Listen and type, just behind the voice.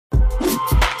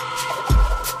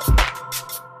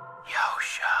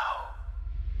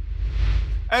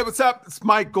Hey, what's up? It's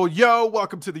Michael Yo.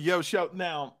 Welcome to the Yo Show.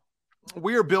 Now,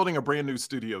 we are building a brand new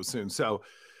studio soon, so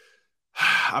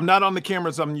I'm not on the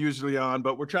cameras I'm usually on,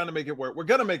 but we're trying to make it work. We're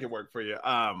going to make it work for you.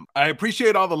 I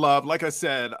appreciate all the love. Like I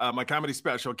said, my comedy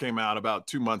special came out about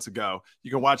 2 months ago. You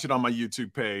can watch it on my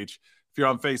YouTube page. If you're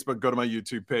on Facebook, go to my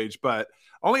YouTube page. But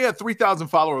I only had 3,000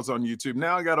 followers on YouTube.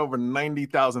 Now I got over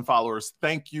 90,000 followers.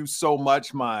 Thank you so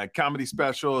much. My comedy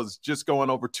special is just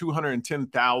going over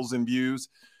 210,000 views.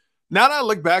 Now that I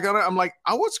look back on it, I'm like,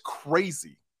 I was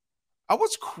crazy. I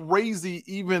was crazy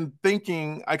even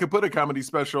thinking I could put a comedy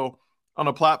special on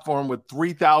a platform with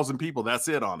 3,000 people. That's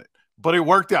it on it. But it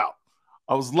worked out.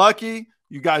 I was lucky.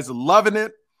 You guys are loving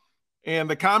it. And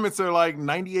the comments are like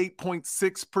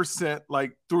 98.6%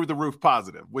 like through the roof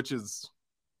positive, which is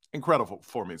incredible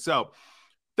for me. So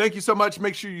thank you so much.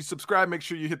 Make sure you subscribe. Make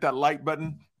sure you hit that like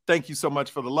button. Thank you so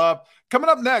much for the love. Coming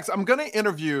up next, I'm going to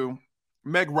interview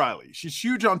Meg Riley. She's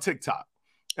huge on TikTok.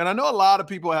 And I know a lot of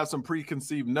people have some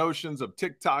preconceived notions of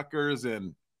TikTokers,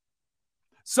 and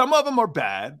some of them are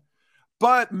bad.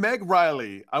 But Meg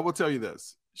Riley, I will tell you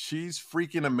this. She's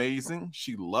freaking amazing.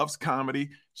 She loves comedy.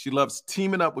 She loves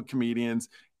teaming up with comedians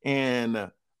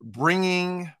and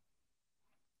bringing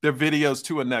their videos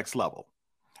to a next level.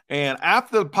 And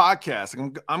after the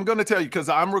podcast, I'm going to tell you, because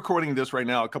I'm recording this right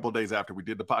now a couple of days after we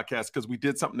did the podcast, because we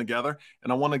did something together.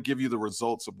 And I want to give you the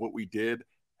results of what we did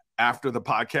after the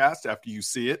podcast, after you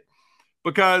see it,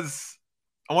 because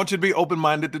I want you to be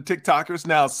open-minded to TikTokers.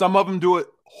 Now, some of them do it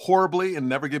horribly and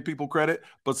never give people credit,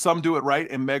 but some do it right.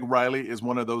 And Meg Riley is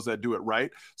one of those that do it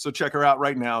right. So check her out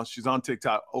right now. She's on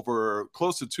TikTok, over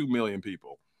close to 2 million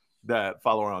people that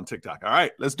follow her on TikTok. All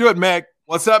right, let's do it, Meg.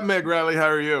 What's up, Meg Riley? How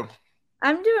are you?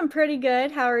 I'm doing pretty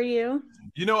good. How are you?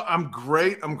 You know, I'm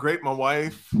great. I'm great. My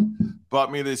wife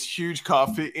bought me this huge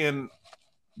coffee, and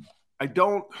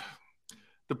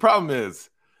the problem is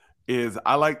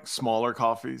I like smaller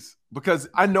coffees because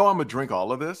I know I'm gonna drink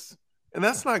all of this, and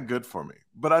that's not good for me.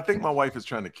 But I think my wife is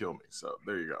trying to kill me. So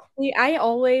there you go. See,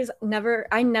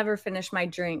 I never finish my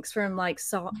drinks from like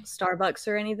Starbucks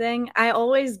or anything. I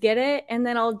always get it and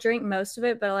then I'll drink most of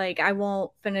it, but like I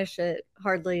won't finish it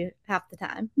hardly half the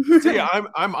time. See,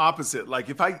 I'm opposite. Like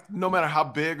no matter how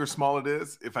big or small it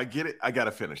is, if I get it, I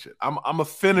gotta finish it. I'm a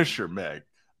finisher, Meg.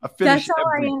 That's how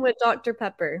I am with Dr.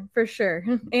 Pepper, for sure.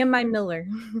 And my Miller.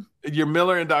 Your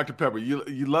Miller and Dr. Pepper.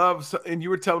 You love, and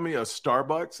you were telling me a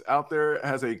Starbucks out there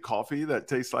has a coffee that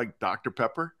tastes like Dr.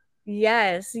 Pepper?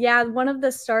 Yes. Yeah, one of the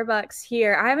Starbucks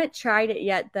here. I haven't tried it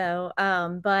yet though.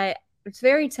 But it's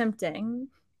very tempting.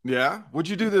 Yeah.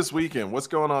 What'd you do this weekend? What's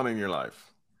going on in your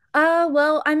life?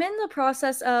 Well, I'm in the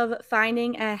process of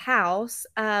finding a house.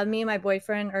 Me and my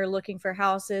boyfriend are looking for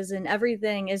houses and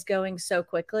everything is going so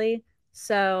quickly.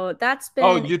 So that's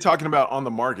Oh, been you're talking about on the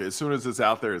market. As soon as it's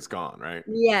out there, it's gone, right?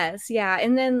 Yes, yeah.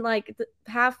 And then like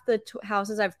half the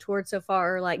houses I've toured so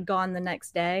far are like gone the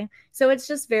next day. So it's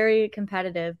just very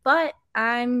competitive, but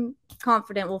I'm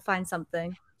confident we'll find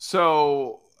something.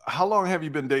 So, how long have you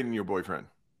been dating your boyfriend?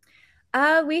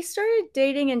 We started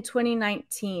dating in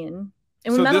 2019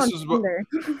 and we So met on Tinder.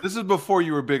 this is before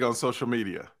you were big on social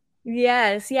media.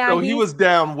 Yes, yeah, So he was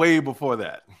down way before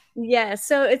that. yeah,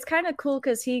 so it's kind of cool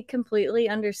because he completely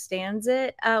understands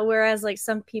it. Whereas, like,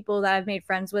 some people that I've made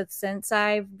friends with since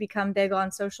I've become big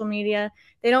on social media,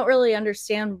 they don't really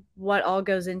understand what all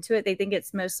goes into it. They think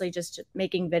it's mostly just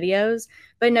making videos.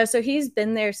 But no, so he's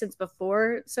been there since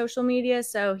before social media,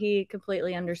 so he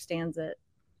completely understands it.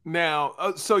 Now,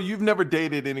 so you've never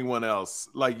dated anyone else?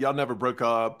 Like, y'all never broke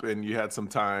up and you had some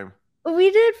time?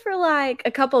 We did for like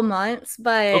a couple months,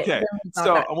 but Okay. then we got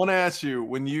So back. I want to ask you,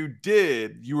 when you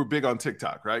did, you were big on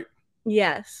TikTok, right?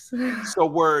 Yes. So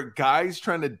were guys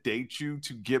trying to date you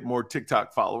to get more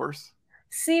TikTok followers?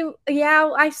 See, yeah,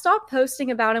 I stopped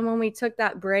posting about him when we took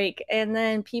that break, and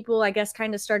then people, I guess,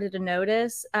 kind of started to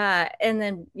notice. And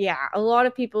then, yeah, a lot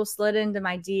of people slid into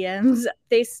my DMs.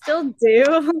 They still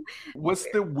do. What's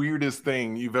the weirdest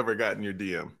thing you've ever gotten your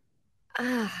DM?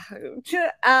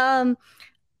 um,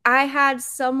 I had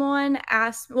someone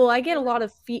ask. Well, I get a lot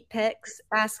of feet pics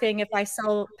asking if I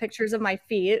sell pictures of my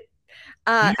feet.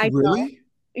 Do you I don't. really?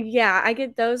 Yeah, I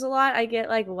get those a lot. I get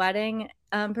like wedding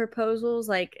proposals,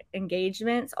 like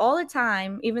engagements all the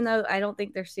time, even though I don't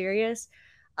think they're serious.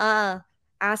 Uh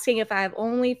Asking if I have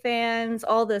OnlyFans,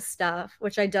 all this stuff,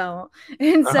 which I don't.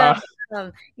 And so Uh-huh.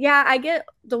 yeah, I get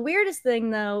the weirdest thing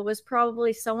though was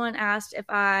probably someone asked if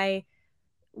I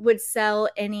would sell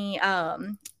any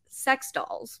sex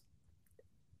dolls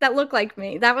that look like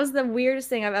me. That was the weirdest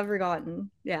thing I've ever gotten.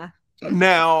 Yeah.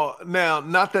 Now,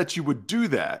 not that you would do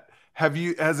that.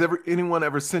 Has anyone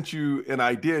ever sent you an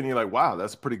idea and you're like, wow,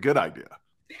 that's a pretty good idea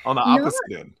on the Not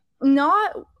opposite end?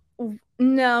 not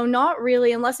No, not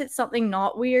really, unless it's something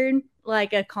not weird,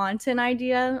 like a content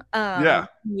idea. Yeah.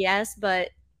 Yes, but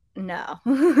no.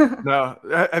 No.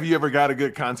 Have you ever got a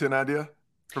good content idea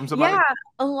from somebody? Yeah,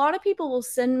 a lot of people will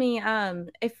send me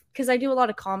if because I do a lot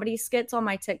of comedy skits on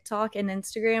my TikTok and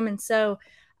Instagram, and so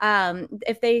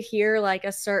if they hear like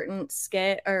a certain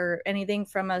skit or anything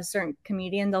from a certain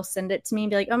comedian, they'll send it to me and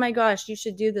be like, "Oh my gosh, you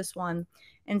should do this one."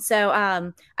 And so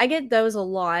I get those a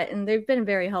lot, and they've been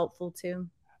very helpful too.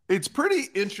 It's pretty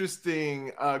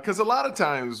interesting because a lot of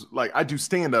times, like I do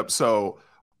stand up, so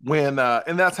when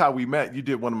and that's how we met. You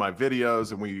did one of my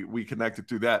videos, and we connected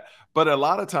through that. But a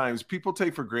lot of times, people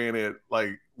take for granted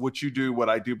like what you do, what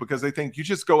I do, because they think you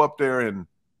just go up there and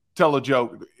tell a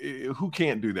joke. Who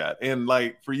can't do that? And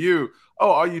like for you, oh,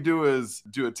 all you do is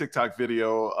do a TikTok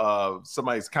video of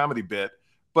somebody's comedy bit,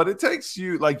 but it takes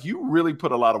you like you really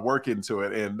put a lot of work into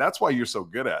it, and that's why you're so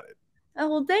good at it. Oh,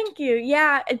 well, thank you.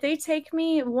 Yeah, they take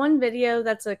me one video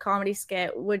that's a comedy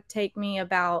skit would take me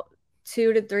about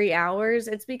 2 to 3 hours.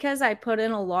 It's because I put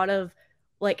in a lot of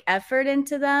like effort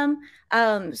into them.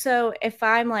 So if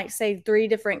I'm like, say, three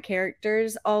different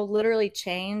characters, I'll literally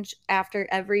change after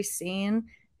every scene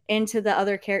into the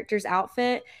other character's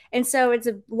outfit. And so it's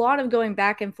a lot of going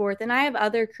back and forth. And I have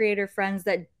other creator friends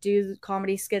that do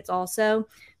comedy skits also,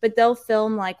 but they'll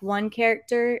film like one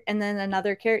character and then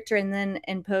another character, and then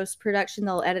in post production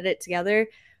they'll edit it together.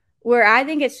 Where I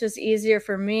think it's just easier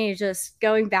for me just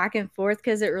going back and forth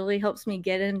because it really helps me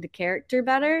get into character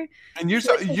better. And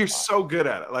So you're so good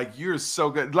at it. Like you're so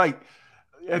good. Like,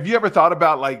 have you ever thought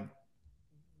about like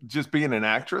just being an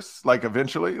actress? Like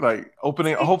eventually, like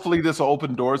opening. Hopefully, this will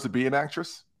open doors to be an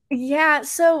actress. yeah,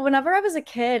 so whenever I was a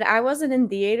kid, I wasn't in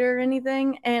theater or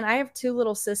anything, and I have two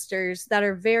little sisters that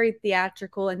are very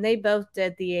theatrical, and they both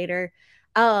did theater.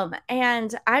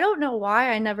 And I don't know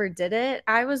why I never did it.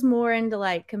 I was more into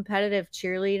like competitive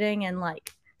cheerleading and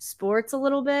like sports a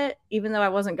little bit, even though I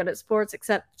wasn't good at sports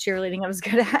except cheerleading I was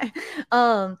good at.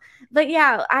 Um, but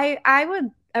yeah,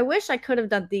 I wish I could have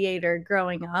done theater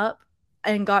growing up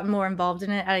and gotten more involved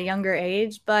in it at a younger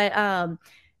age, but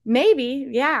maybe,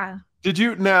 yeah. Did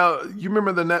you now? You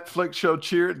remember the Netflix show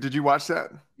Cheer? Did you watch that?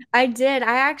 I did.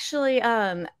 I actually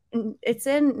it's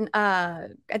in I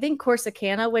think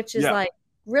Corsicana, which is Yeah. like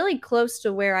really close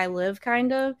to where I live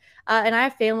kind of. And I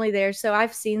have family there, so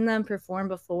I've seen them perform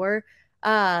before.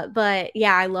 But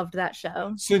yeah, I loved that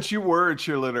show. Since you were a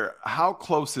cheerleader, how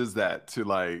close is that to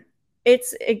like?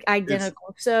 It's It's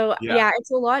identical. So yeah. yeah,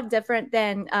 it's a lot different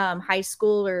than high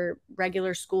school or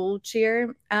regular school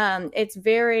cheer. It's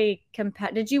very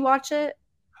competitive. Did you watch it?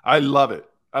 I love it.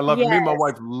 I love it. Me and my Yes.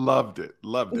 wife loved it.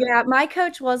 Loved it. Yeah, my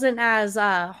coach wasn't as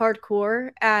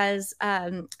hardcore as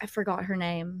I forgot her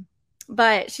name,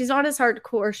 but she's not as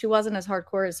hardcore. She wasn't as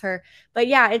hardcore as her. But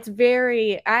yeah, it's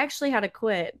very. I actually had to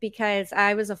quit because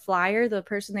I was a flyer, the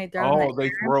person they throw in the Oh, they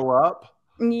throw up.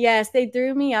 yes, they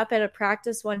threw me up at a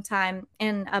practice one time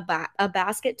in a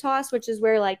basket toss, which is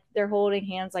where like they're holding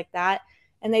hands like that,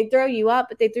 and they throw you up,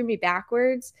 but they threw me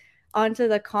backwards onto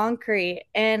the concrete,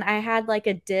 and I had like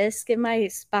a disc in my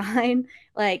spine.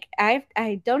 Like I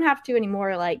don't have to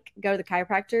anymore, like go to the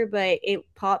chiropractor, but it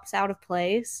pops out of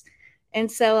place,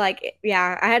 and so like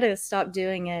yeah, I had to stop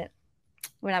doing it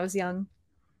when I was young.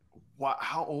 Wow.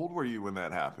 How old were you when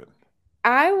that happened?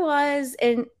 I was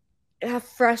in a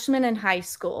freshman in high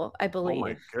school, I Oh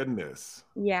my believe. goodness.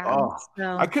 Yeah, Oh,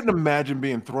 I so. couldn't imagine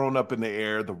being thrown up in the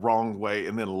air the wrong way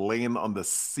and then laying on the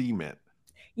cement.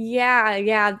 Yeah,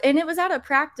 yeah, and it was out of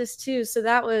practice too, so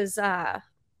that was yeah,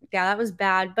 that was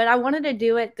bad, but I wanted to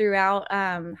do it throughout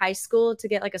high school to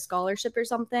get like a scholarship or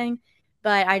something,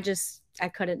 but I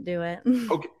couldn't do it.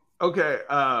 Okay. Okay.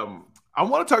 I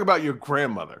want to talk about your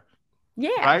grandmother, Yeah.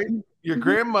 right? Your Mhm.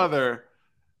 grandmother,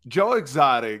 Joe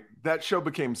Exotic, that show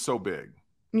became so big.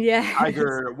 Yes.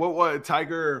 Tiger, what was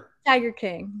Tiger? Tiger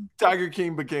King. Tiger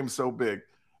King became so big.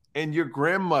 And your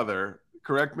grandmother,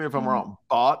 correct me if I'm Mhm. wrong,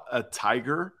 bought a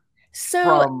tiger So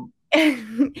from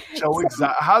Joe so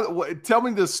Exotic. How tell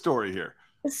me this story here.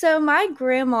 so my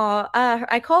grandma,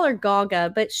 I call her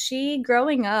Gaga, but she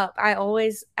growing up, I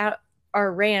always at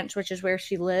our ranch, which is where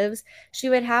she lives, she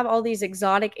would have all these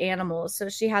exotic animals. So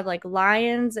she had like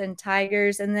lions and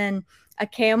tigers, and then a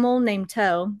camel named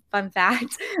Toe. Fun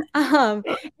fact. And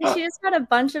she just had a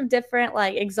bunch of different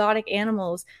like exotic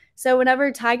animals. So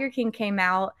whenever Tiger King came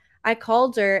out, I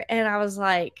called her and I was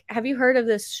like, "Have you heard of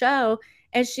this show?"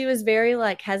 And she was very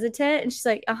like hesitant, and she's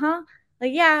like, "Uh huh."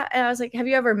 Like, yeah. And I was like, have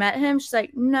you ever met him? She's like,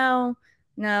 no,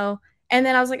 no. And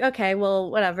then I was like, okay,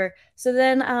 well, whatever. So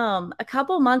then a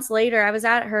couple months later, I was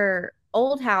at her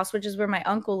old house, which is where my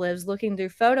uncle lives, looking through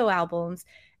photo albums.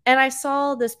 And I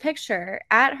saw this picture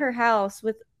at her house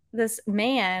with this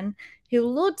man who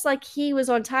looks like he was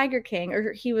on Tiger King,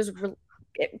 or he was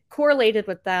correlated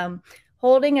with them,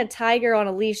 holding a tiger on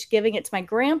a leash, giving it to my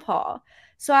grandpa.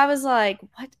 So I was like,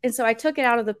 what? And so I took it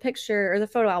out of the picture or the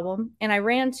photo album and I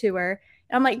ran to her.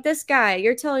 And I'm like, this guy,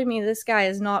 you're telling me this guy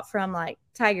is not from like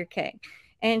Tiger King.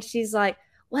 And she's like,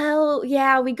 well,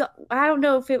 yeah, I don't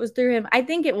know if it was through him. I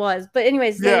think it was. But,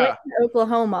 anyways, they went Yeah. to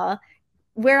Oklahoma.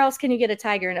 Where else can you get a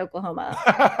tiger in Oklahoma?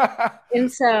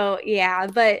 And so, yeah,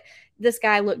 but this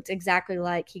guy looked exactly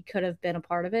like he could have been a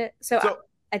part of it. So So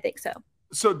I think so.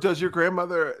 so does your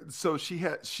grandmother, so she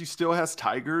still has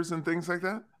tigers and things like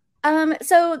that?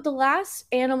 So the last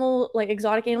animal, like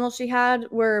exotic animals she had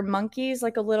were monkeys,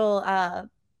 like a little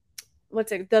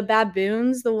what's it, the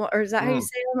baboons, or is that how you Mm.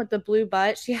 say them, with the blue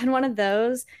butt? She had one of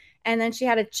those, and then she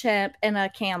had a chimp and a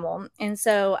camel. And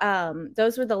so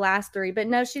those were the last three. But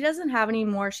no, she doesn't have any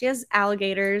more. She has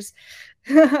alligators.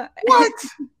 What?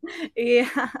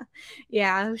 Yeah.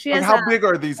 Yeah. She Like has how big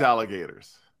are these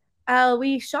alligators?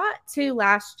 we shot two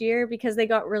last year because they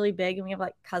got really big and we have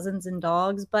like cousins and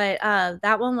dogs, but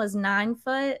that one was 9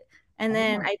 foot and Oh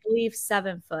then my. I believe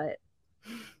 7 foot.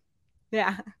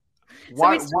 Yeah. So Why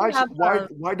we still why have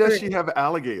why does she three. have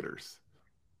alligators?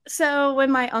 So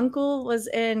when my uncle was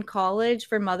in college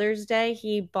for Mother's Day,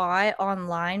 he bought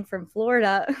online from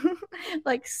Florida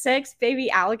like six baby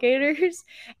alligators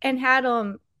and had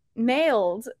them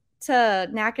mailed to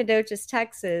Nacogdoches,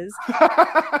 Texas.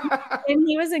 And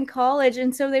he was in college,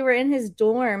 and so they were in his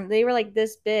dorm. They were like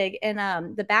this big,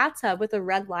 and the bathtub with a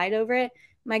red light over it.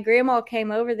 My grandma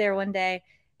came over there one day,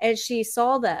 and she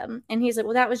saw them, and he's like,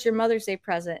 "Well, that was your Mother's Day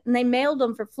present." And they mailed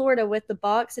them from Florida with the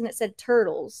box, and it said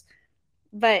turtles,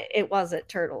 but it wasn't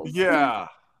turtles. Yeah.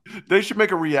 They should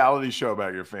make a reality show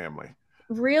about your family.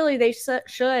 Really, they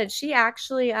should. She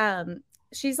actually,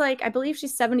 she's like, I believe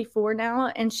she's 74 now,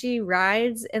 and she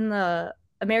rides in the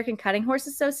American Cutting Horse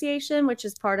Association, which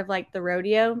is part of like the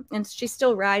rodeo, and she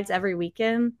still rides every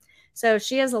weekend. So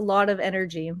she has a lot of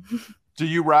energy. Do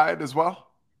you ride as well?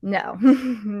 No,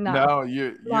 no, No,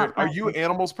 you not are my you thing.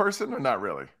 animals person or not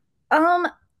really? Um,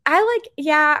 I like,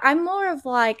 yeah, I'm more of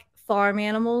like farm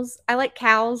animals. I like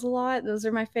cows a lot. Those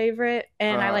are my favorite,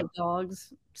 and I Uh, like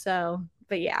dogs. So,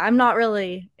 but yeah, I'm not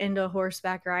really into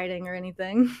horseback riding or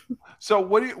anything. so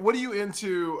what are you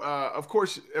into? Of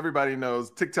course, everybody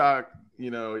knows TikTok.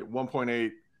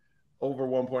 1.8 over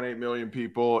 1.8 million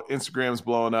people. Instagram's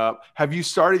blowing up. Have you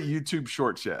started YouTube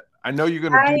Shorts yet? I know you're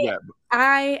going to do I that.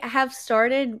 I have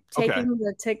started Okay. taking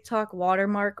the TikTok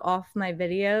watermark off my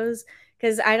videos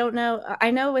because I don't know.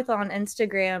 I know with on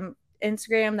Instagram,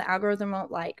 the algorithm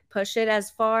won't like push it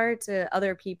as far to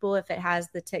other people if it has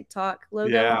the TikTok logo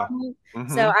Yeah. on it.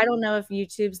 So Hmm. I don't know if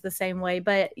YouTube's the same way,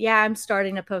 but yeah, I'm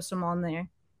starting to post them on there.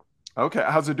 Okay.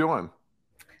 How's it doing?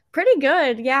 Pretty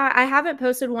good. Yeah, I haven't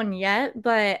posted one yet,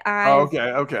 but Oh, I've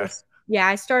okay. Okay. just, yeah,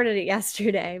 I started it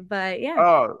yesterday, but yeah.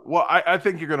 Oh, well, I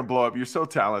think you're going to blow up. You're so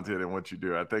talented in what you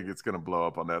do. I think it's going to blow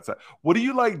up on that side. What do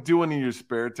you like doing in your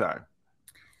spare time?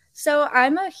 So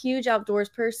I'm a huge outdoors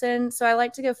person. So I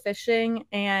like to go fishing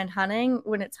and hunting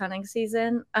when it's hunting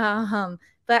season.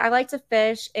 But I like to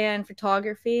fish, and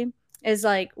photography is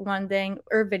like one thing,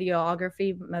 or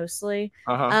videography mostly.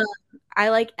 Uh-huh. Um, I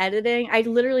like editing. I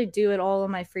literally do it all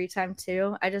in my free time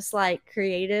too. I just like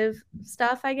creative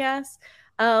stuff, I guess.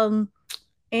 Um,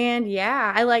 and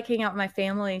yeah, I like hanging out with my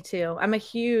family too. I'm a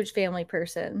huge family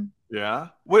person. Yeah.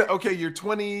 What? Okay, you're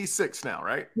 26 now,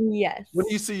 right? When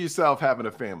do you Yes. see yourself having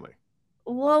a family?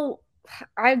 Well,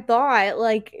 I thought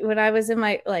like when I was in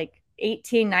my like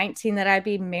 18, 19 that I'd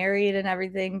be married and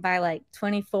everything by like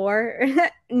 24.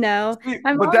 No. See,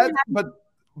 My but mom that, had,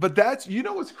 but that's,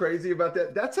 what's crazy about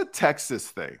that? That's a Texas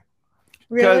thing.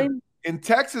 Because really? in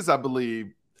Texas, I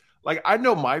believe, like I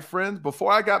know my friends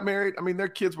before I got married. I mean, their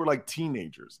kids were like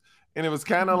teenagers, and it was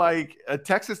kind of like a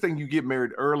Texas thing. You get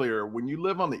married earlier. When you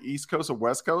live on the East Coast or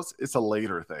West Coast, it's a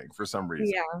later thing for some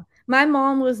reason. Yeah. My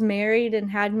mom was married and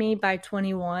had me by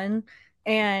 21.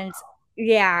 And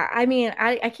yeah, I mean,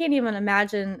 I can't even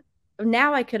imagine.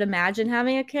 Now I could imagine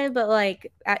having a kid, but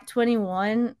like at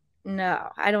 21, no,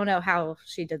 I don't know how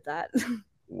she did that.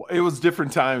 It was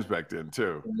different times back then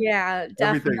too. Yeah,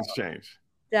 definitely. Everything's changed.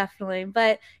 Definitely.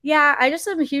 But yeah, I just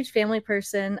am a huge family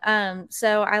person.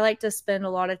 So I like to spend a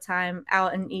lot of time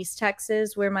out in East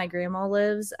Texas where my grandma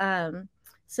lives.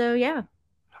 So yeah.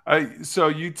 So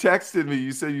you texted me.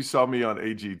 You said you saw me on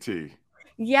AGT.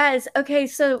 Yes. Okay.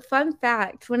 So fun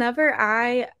fact,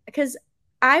 because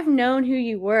I've known who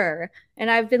you were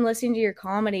and I've been listening to your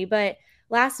comedy, but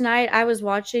last night I was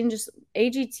watching, just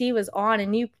AGT was on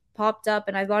and you popped up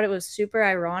and I thought it was super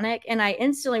ironic. And I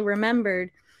instantly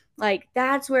remembered Like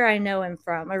that's where I know him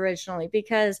from originally,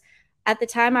 because at the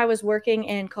time I was working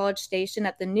in College Station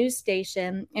at the news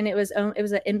station, and it was an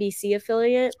NBC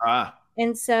affiliate, Ah,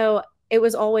 and so it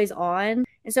was always on.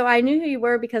 And so I knew who you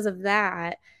were because of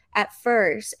that at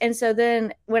first. And so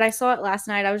then when I saw it last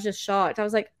night, I was just shocked. I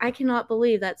was like, I cannot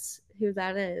believe that's who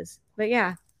that is. But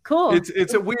yeah, cool.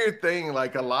 it's a weird thing.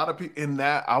 Like a lot of people in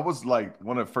that, I was like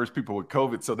one of the first people with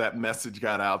COVID, so that message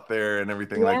got out there and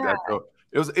everything like Yeah. that. So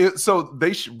so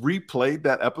they replayed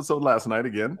that episode last night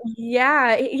again.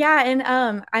 Yeah, yeah, and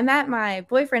I'm at my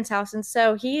boyfriend's house, and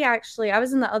so he actually, I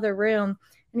was in the other room,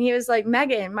 and he was like,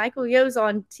 "Megan, Michael Yo's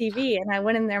on TV," and I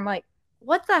went in there. I'm like,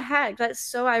 "What the heck? That's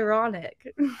so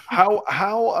ironic."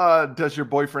 How does your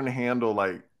boyfriend handle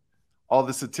like all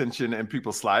this attention and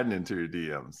people sliding into your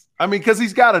DMs? I mean, because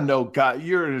he's got to know, guy,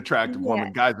 you're an attractive Yeah,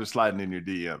 woman. Guys are sliding in your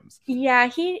DMs. yeah,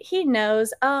 he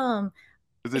knows.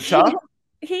 Is it He tough?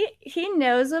 he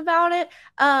knows about it.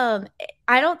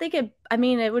 I don't think it. I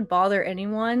mean, it would bother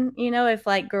anyone, if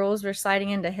like girls were sliding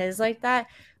into his like that.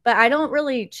 But I don't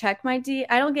really check my D.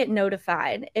 I don't get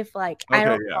notified if like I Okay,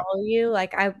 don't yeah. follow you.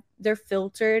 Like they're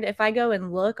filtered. If I go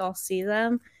and look, I'll see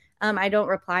them. I don't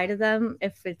reply to them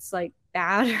if it's like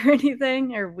bad or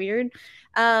anything or weird.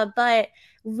 But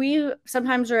we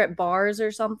sometimes are at bars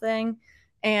or something,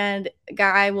 and a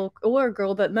guy will, or a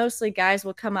girl, but mostly guys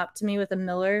will come up to me with a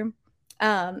Miller,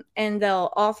 and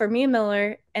they'll offer me a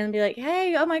Miller and be like,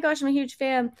 "Hey, oh my gosh, I'm a huge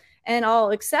fan," and I'll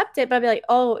accept it. But I'll be like,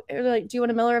 "Oh," they're like, "Do you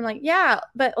want a Miller?" I'm like, "Yeah,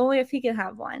 but only if he can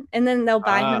have one." And then they'll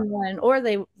buy Ah. him one, or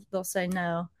they'll say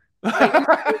no.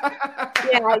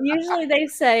 But yeah, usually they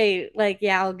say like,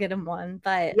 "Yeah, I'll get him one."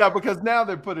 But Yeah, because now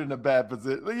they're put in a bad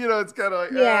position. You know, it's kind of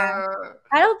like, yeah,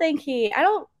 I don't think he. I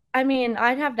don't. I mean,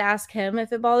 I'd have to ask him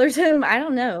if it bothers him. I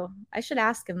don't know. I should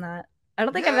ask him that. I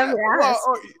don't think I've yeah. ever Well, asked.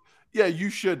 yeah, you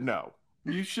should know.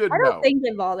 You should I don't know. think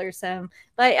it bothers him,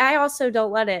 but I also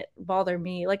don't let it bother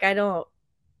me. Like I don't,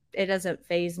 it doesn't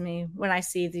phase me when I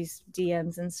see these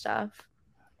DMs and stuff.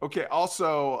 Okay.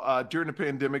 Also, during the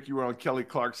pandemic, you were on Kelly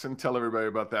Clarkson. Tell everybody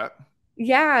about that.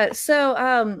 Yeah, so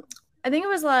I think it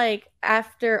was like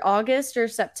after August or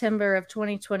September of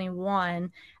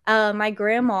 2021. My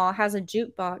grandma has a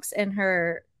jukebox in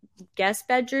her guest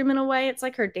bedroom in a way. It's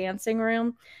like her dancing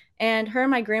room. And her and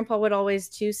my grandpa would always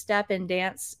two-step and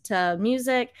dance to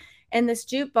music. And this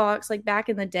jukebox, like back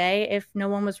in the day, if no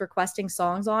one was requesting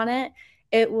songs on it,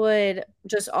 it would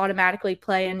just automatically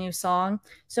play a new song.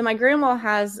 So my grandma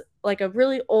has like a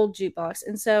really old jukebox.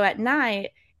 And so at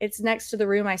night, it's next to the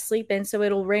room I sleep in, so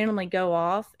it'll randomly go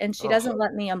off, and she Oh. doesn't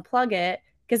let me unplug it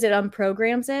because it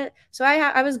unprograms it. So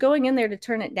I was going in there to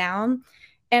turn it down,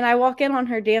 and I walk in on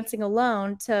her dancing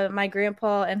alone to my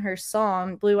grandpa and her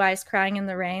song "Blue Eyes Crying in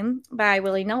the Rain" by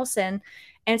Willie Nelson.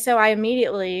 And so I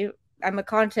immediately, I'm a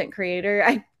content creator,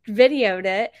 I videoed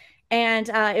it, and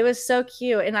it was so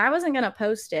cute. And I wasn't gonna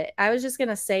post it. I was just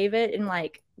gonna save it and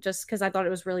like just because I thought it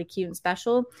was really cute and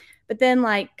special. But then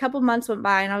like a couple months went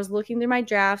by and I was looking through my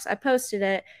drafts. I posted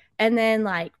it, and then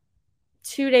like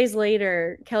 2 days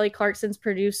later, Kelly Clarkson's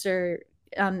producer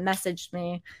messaged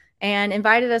me and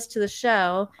invited us to the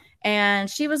show. And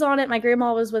she was on it. My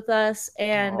grandma was with us,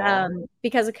 and Oh.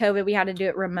 because of COVID, we had to do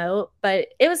it remote. But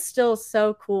it was still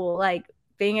so cool, like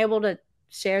being able to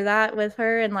share that with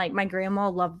her, and like my grandma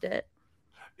loved it.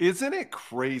 Isn't it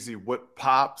crazy what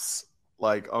pops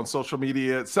like on social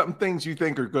media? Some things you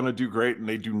think are going to do great and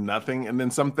they do nothing. And then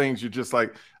some things you're just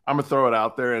like, I'm going to throw it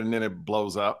out there and then it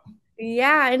blows up.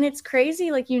 Yeah, and it's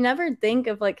crazy, like, you never think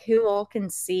of, like, who all can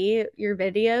see your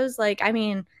videos. Like, I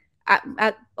mean,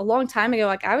 at a long time ago,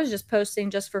 like, I was just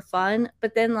posting just for fun,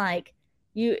 but then, like,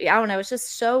 I don't know, it's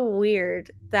just so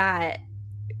weird that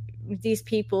these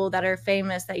people that are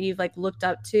famous that you've, like, looked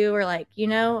up to, or, like,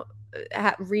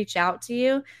 reach out to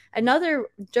you. Another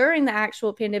During the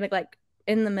actual pandemic, like,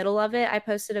 in the middle of it, I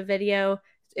posted a video.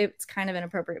 It's kind of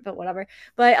inappropriate, but whatever.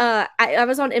 But I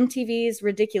was on MTV's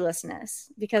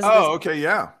Ridiculousness because of this, Oh, okay.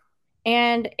 Yeah.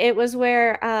 and it was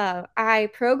where I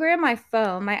programmed my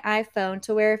phone, my iPhone,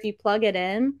 to where if you plug it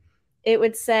in, it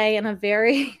would say in a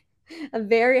very, a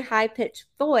very high pitched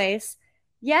voice,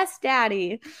 "Yes,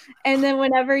 Daddy." And then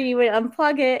whenever you would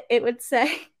unplug it, it would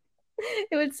say,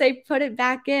 it would say, "Put it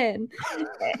back in."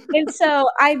 And so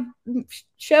I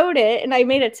showed it, and I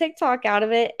made a TikTok out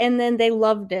of it, and then they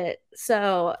loved it.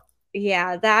 So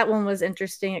yeah, that one was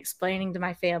interesting explaining to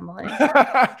my family.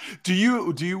 Do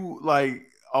you like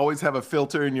always have a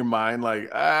filter in your mind like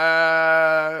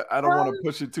I don't want to Um,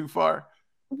 push it too far?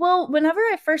 Well, whenever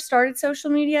I first started social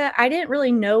media, I didn't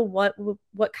really know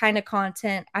what kind of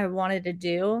content I wanted to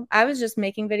do. I was just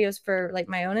making videos for like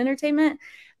my own entertainment.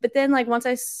 But then like once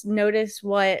I noticed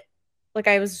what like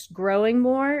I was growing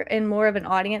more and more of an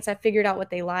audience. I figured out what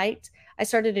they liked. I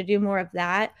started to do more of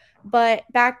that. But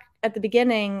back at the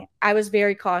beginning, I was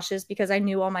very cautious because I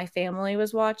knew all my family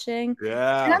was watching. And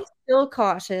Yeah. I'm still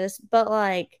cautious, but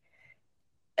like,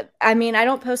 I mean, I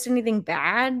don't post anything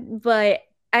bad, but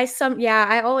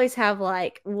I always have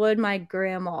like, would my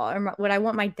grandma or would I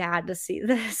want my dad to see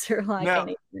this or like Now,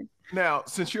 anything? now,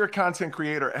 since you're a content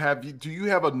creator, do you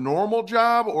have a normal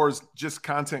job or is just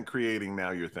content creating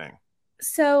now your thing?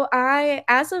 So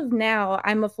as of now,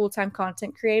 I'm a full-time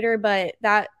content creator, but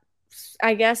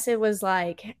I guess it was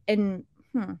like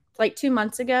like 2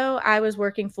 months ago, I was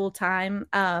working full time,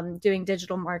 doing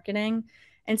digital marketing.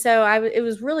 And so it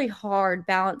was really hard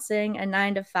balancing a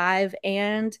 9 to 5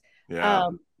 and, Yeah.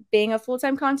 um, being a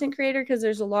full-time content creator because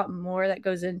there's a lot more that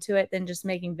goes into it than just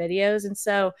making videos. And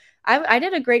so I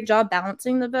did a great job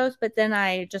balancing the both, but then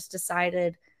I just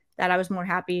decided that I was more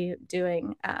happy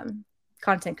doing,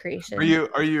 content creation.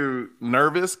 Are you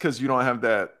nervous because you don't have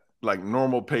that like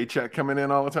normal paycheck coming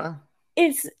in all the time?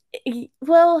 It's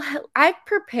well, I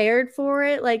prepared for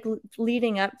it like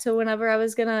leading up to whenever I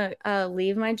was gonna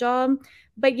leave my job.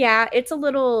 But yeah, it's a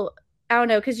little, I don't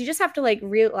know, because you just have to like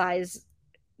realize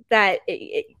that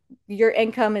your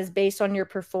income is based on your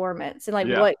performance and like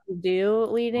Yeah. what you do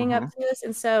leading up Hmm. to this.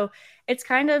 And so it's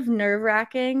kind of nerve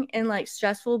wracking and like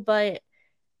stressful, but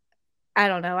I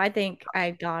don't know. I think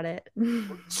I got it.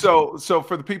 So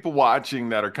for the people watching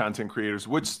that are content creators,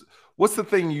 what's the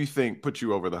thing you think put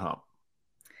you over the hump?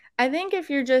 I think if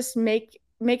you're just make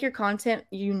your content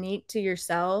unique to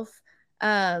yourself,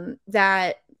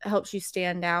 that helps you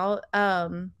stand out.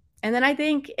 And then I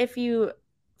think if you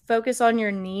focus on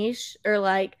your niche or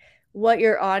like what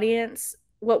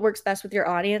works best with your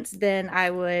audience, then I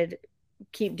would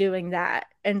keep doing that.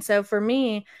 And so for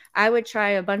me, I would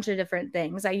try a bunch of different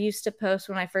things. I used to post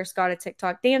when I first got a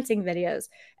TikTok dancing videos.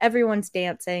 Everyone's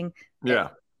dancing. Eh, Yeah.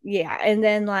 yeah, and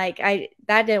then like I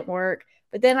that didn't work.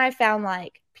 But then I found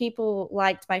like people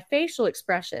liked my facial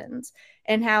expressions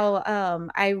and how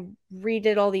I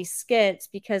redid all these skits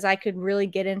because I could really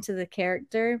get into the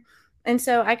character. And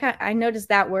so I noticed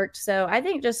that worked. So I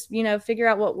think just, figure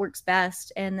out what works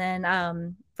best and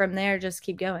then from there just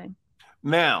keep going.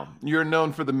 Now, you're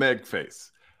known for the Meg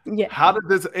face. Yeah. How did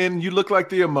this, and you look like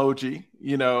the emoji,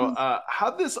 how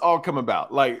did this all come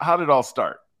about? Like, how did it all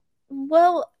start?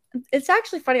 Well, it's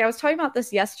actually funny. I was talking about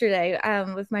this yesterday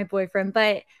with my boyfriend,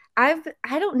 but I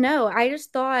don't know. I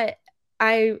just thought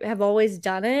I have always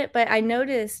done it, but I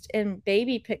noticed in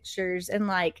baby pictures and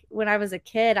like when I was a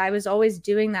kid, I was always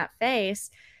doing that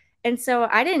face. And so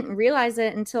I didn't realize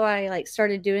it until I like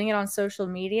started doing it on social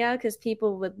media because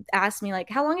people would ask me like,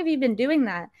 "How long have you been doing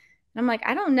that?" And I'm like,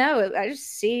 "I don't know. I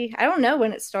don't know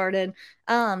when it started."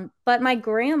 But my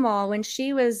grandma, when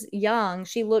she was young,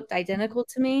 she looked identical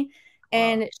to me. Wow.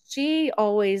 And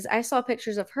I saw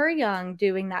pictures of her young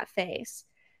doing that face.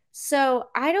 So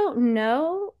I don't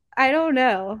know,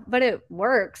 but it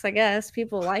works, I guess.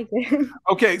 People like it.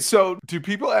 Okay, so do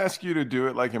people ask you to do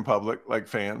it like in public, like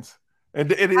fans? And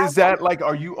is that like,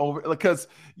 are you over? Because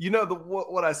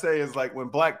what I say is like when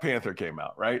Black Panther came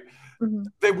out, right? Mhm.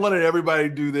 They wanted everybody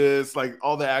to do this, like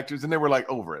all the actors, and they were like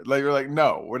over it. Like you're like,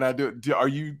 no, we're not doing. Are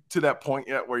you to that point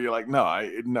yet where you're like, no,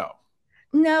 no?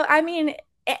 No, I mean,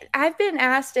 I've been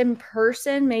asked in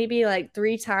person maybe like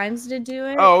 3 times to do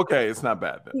it. Oh, okay, it's not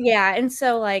bad then. Yeah, and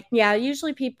so, like, yeah,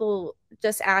 usually people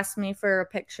just ask me for a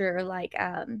picture,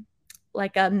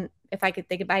 if I could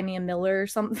think of buy me a Miller or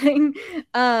something.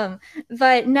 Um,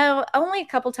 but no, only a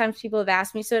couple times people have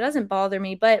asked me, so it doesn't bother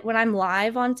me, but when I'm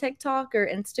live on TikTok or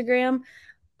Instagram,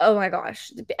 oh my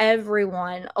gosh, a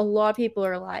lot of people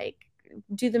are like,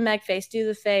 "Do the Meg face, do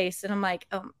the face," and I'm like,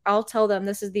 I'll tell them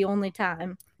this is the only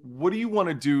time. What do you want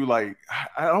to do? Like,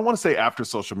 I don't want to say after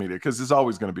social media because it's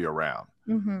always going to be around.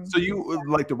 Mhm. So you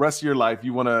like the rest of your life,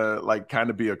 you want to like kind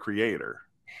of be a creator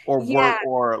or Yeah. work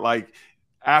or like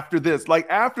after this, like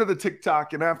after the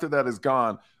TikTok and after that is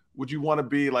gone, would you want to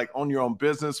be like on your own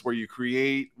business where you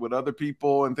create with other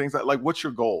people and things like what's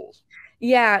your goals?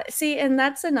 Yeah, see, and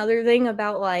that's another thing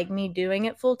about, like, me doing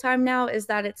it full time now is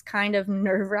that it's kind of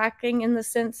nerve-wracking in the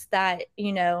sense that,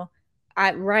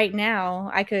 I right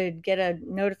now, I could get a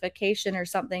notification or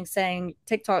something saying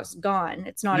TikTok's gone,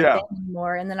 it's not a Yeah. thing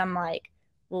anymore, and then I'm like,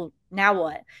 "Well, now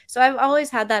what?" So I've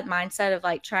always had that mindset of,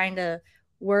 like, trying to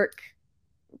work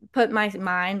put my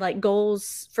mind like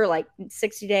goals for like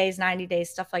 60 days, 90 days,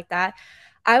 stuff like that.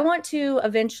 I want to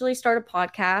eventually start a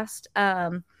podcast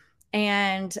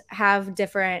and have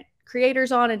different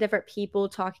creators on and different people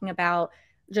talking about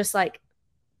just like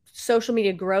social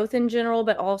media growth in general,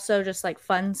 but also just like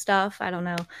fun stuff. I don't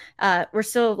know. We're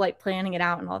still like planning it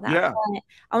out and all that. Yeah. But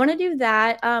I want to do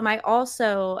that. I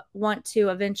also want to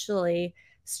eventually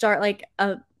start like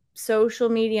a social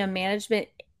media management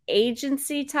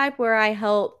agency type where I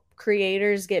help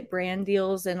creators get brand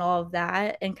deals and all of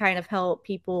that and kind of help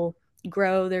people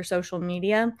grow their social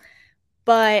media.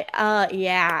 But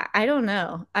yeah, I don't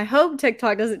know. I hope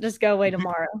TikTok doesn't just go away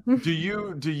tomorrow. Do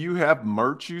you have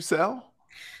merch you sell?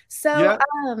 So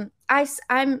Yeah.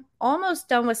 I'm almost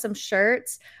done with some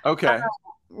shirts. Okay.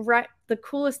 Right, the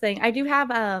coolest thing I do have,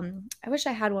 I wish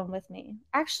I had one with me.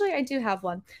 Actually, I do have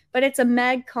one, but it's a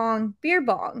Meg Kong beer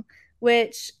bong,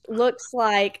 which looks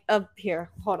like a here.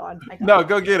 Hold on, I got No, it.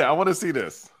 go get it. I want to see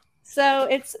this. So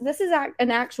this is an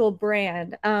actual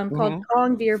brand called Hmm.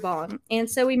 Kong Beer Bong, and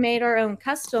so we made our own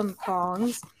custom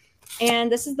Kongs, and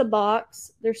this is the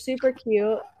box. They're super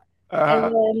cute,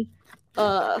 and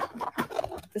Uh,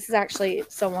 then this is actually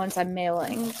someone's I'm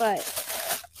mailing, but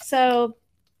so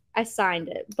I signed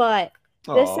it. But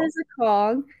this oh. is a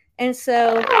Kong, and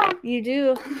so you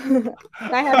do.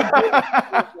 I have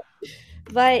a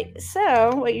but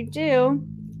so what you do,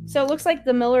 so it looks like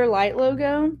the Miller Lite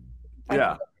logo.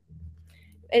 Yeah.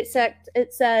 It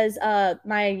says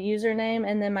my username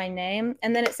and then my name,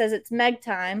 and then it says it's Meg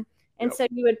time. And Yep. so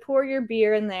you would pour your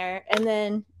beer in there, and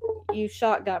then you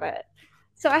shotgun it.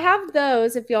 So I have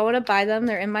those. If y'all want to buy them,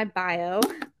 they're in my bio.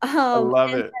 I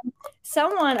love And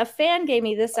it. a fan gave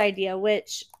me this idea,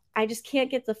 which I just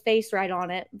can't get the face right on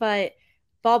it, but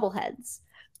bobbleheads.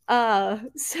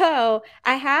 So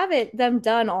I have them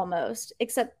done almost,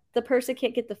 except the person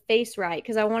can't get the face right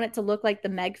because I want it to look like the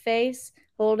Meg face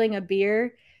holding a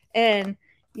beer. And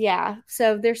yeah,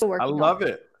 so they're still I working on love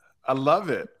it. I love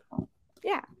it. it.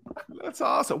 Yeah. That's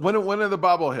awesome. When are the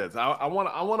bobbleheads? I want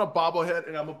a bobblehead,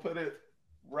 and I'm gonna put it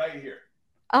right here.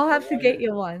 I'll have to Right get here.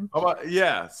 you one.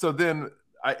 Yeah. So then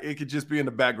it could just be in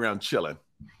the background chilling.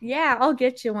 Yeah, I'll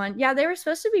get you one. Yeah, they were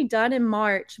supposed to be done in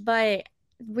March, but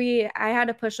I had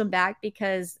to push them back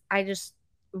because I just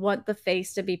want the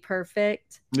face to be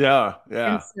perfect. Yeah. And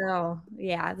Yeah. so,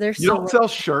 yeah, they're You still don't sell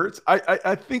shirts?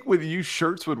 I think with you,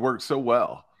 shirts would work so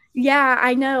well. Yeah,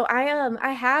 I know.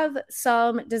 I have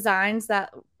some designs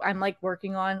that I'm like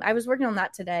working on. I was working on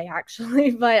that today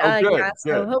actually, but Oh, good. yeah,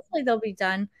 so Good. hopefully they'll be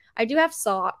done. I do have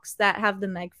socks that have the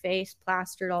Meg face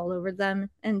plastered all over them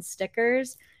and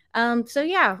stickers. So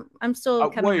yeah, I'm still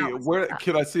coming Wait, out with some where stuff.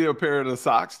 can I see a pair of the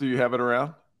socks? Do you have it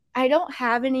around? I don't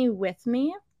have any with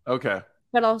me, Okay.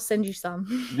 but I'll send you some.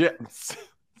 Yeah.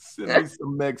 Send me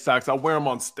some Meg socks. I'll wear them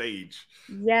on stage.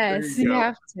 There Yes, you you go.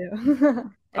 have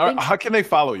to. I All right. think How can they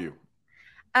follow you?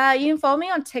 you can follow me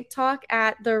on TikTok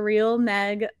at the real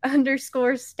Meg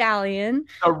underscore stallion.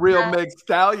 A real Meg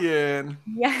Stallion.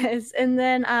 Yes, and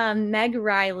then Meg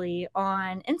Riley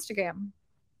on Instagram.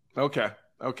 Okay.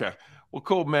 Okay. Well,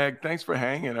 cool, Meg. Thanks for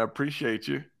hanging. I appreciate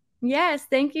you. Yes,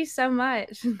 thank you so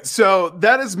much. So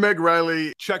that is Meg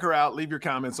Riley. Check her out. Leave your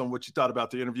comments on what you thought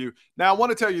about the interview. Now, I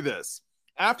want to tell you this.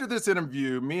 After this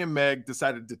interview, me and Meg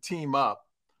decided to team up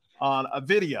on a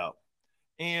video.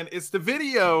 And it's the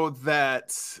video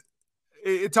that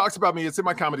it talks about me. It's in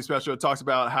my comedy special. It talks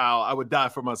about how I would die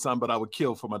for my son, but I would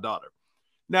kill for my daughter.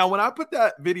 Now, when I put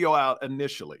that video out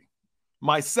initially,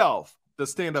 myself, the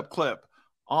stand-up clip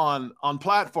on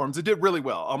platforms, it did really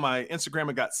well. On my Instagram,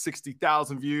 it got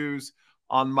 60,000 views.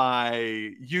 On my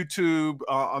YouTube,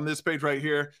 on this page right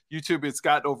here, YouTube, it's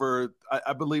got over,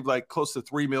 I believe, like close to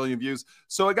 3 million views.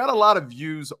 So I got a lot of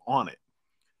views on it.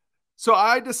 So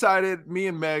I decided me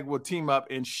and Meg would team up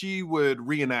and she would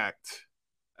reenact,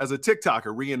 as a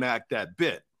TikToker, reenact that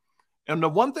bit. And the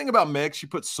one thing about Meg, she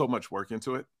put so much work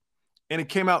into it and it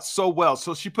came out so well.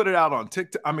 So she put it out on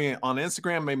TikTok, on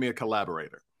Instagram, made me a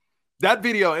collaborator. That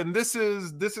video, and this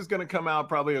is going to come out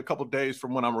probably a couple days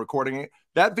from when I'm recording it.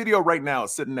 That video right now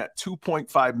is sitting at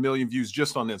 2.5 million views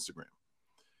just on Instagram.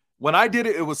 When I did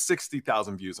it, it was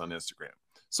 60,000 views on Instagram.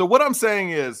 So what I'm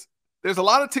saying is there's a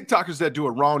lot of TikTokers that do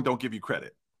it wrong, don't give you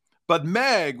credit. But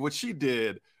Meg, what she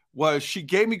did was she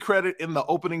gave me credit in the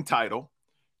opening title.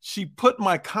 She put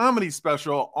my comedy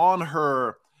special on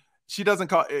her, she doesn't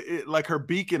call it like her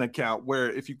Beacon account,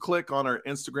 where if you click on her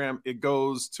Instagram, it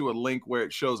goes to a link where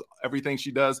it shows everything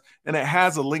she does. And it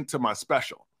has a link to my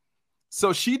special.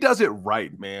 So she does it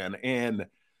right, man. And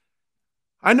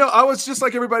I know I was just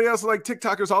like everybody else, like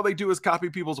TikTokers, all they do is copy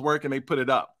people's work and they put it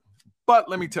up. But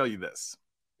let me tell you this.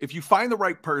 If you find the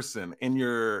right person and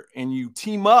you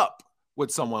team up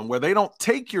with someone where they don't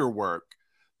take your work,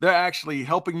 they're actually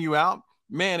helping you out,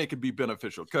 man, it could be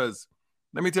beneficial. Because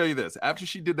let me tell you this, after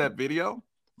she did that video,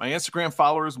 my Instagram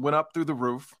followers went up through the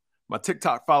roof. My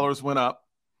TikTok followers went up.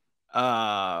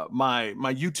 My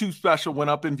YouTube special went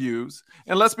up in views.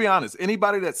 And let's be honest,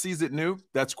 anybody that sees it new,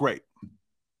 that's great.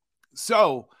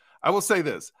 So I will say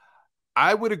this.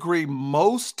 I would agree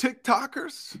most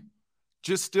TikTokers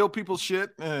just steal people's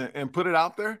shit and put it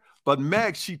out there. But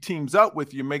Meg, she teams up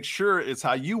with you, make sure it's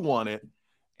how you want it.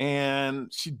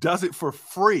 And she does it for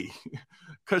free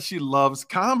because she loves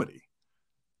comedy.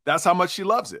 That's how much she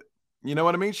loves it. You know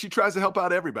what I mean? She tries to help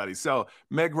out everybody. So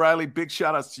Meg Riley, big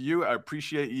shout outs to you. I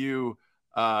appreciate you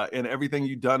and everything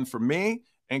you've done for me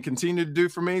and continue to do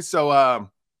for me. So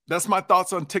that's my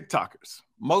thoughts on TikTokers.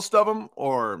 Most of them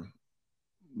are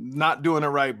not doing it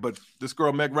right, but this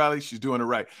girl, Meg Riley, she's doing it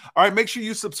right. All right, make sure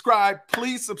you subscribe.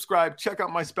 Please subscribe. Check out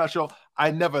my special.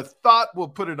 I Never Thought. We'll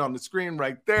put it on the screen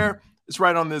right there. It's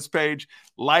right on this page.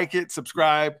 Like it,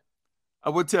 subscribe. I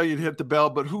would tell you to hit the bell,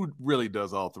 but who really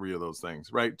does all three of those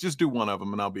things, right? Just do one of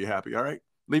them and I'll be happy, all right?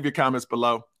 Leave your comments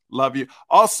below. Love you.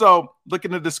 Also, look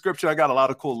in the description. I got a lot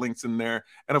of cool links in there.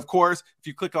 And of course, if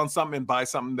you click on something and buy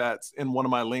something that's in one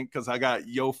of my links, because I got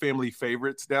Yo Family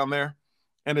Favorites down there,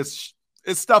 and it's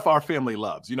stuff our family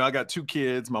loves. You know, I got 2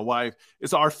 kids, my wife.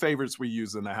 It's our favorites we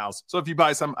use in the house. So if you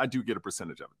buy some, I do get a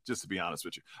percentage of it, just to be honest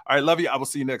with you. All right, love you. I will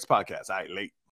see you next podcast. All right, late.